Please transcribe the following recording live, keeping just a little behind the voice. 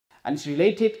And it's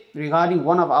related regarding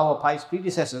one of our pious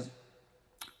predecessors,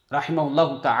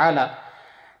 rahimahullah ta'ala,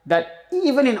 that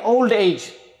even in old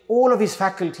age, all of his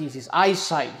faculties, his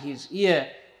eyesight, his ear,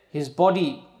 his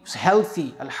body was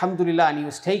healthy, alhamdulillah, and he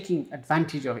was taking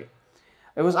advantage of it.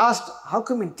 I was asked, how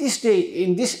come in this day,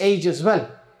 in this age as well,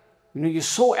 you know, you're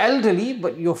so elderly,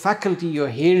 but your faculty, your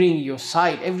hearing, your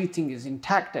sight, everything is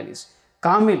intact and is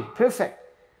kamil, perfect.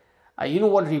 You know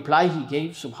what reply he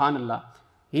gave, subhanallah?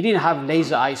 He didn't have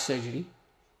laser eye surgery.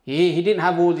 He didn't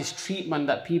have all this treatment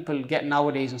that people get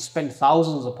nowadays and spend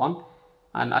thousands upon.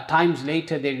 And at times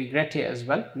later they regret it as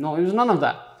well. No, it was none of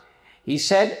that. He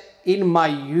said, in my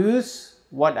youth,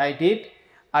 what I did,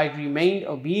 I remained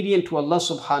obedient to Allah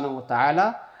subhanahu wa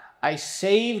ta'ala. I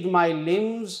saved my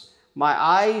limbs, my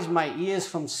eyes, my ears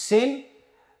from sin.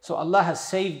 So Allah has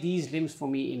saved these limbs for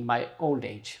me in my old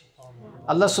age.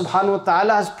 Allah subhanahu wa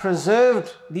ta'ala has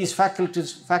preserved these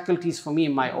faculties for me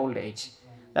in my old age.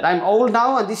 That I'm old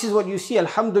now and this is what you see,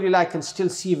 alhamdulillah, I can still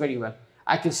see very well.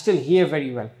 I can still hear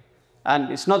very well.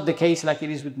 And it's not the case like it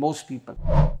is with most people.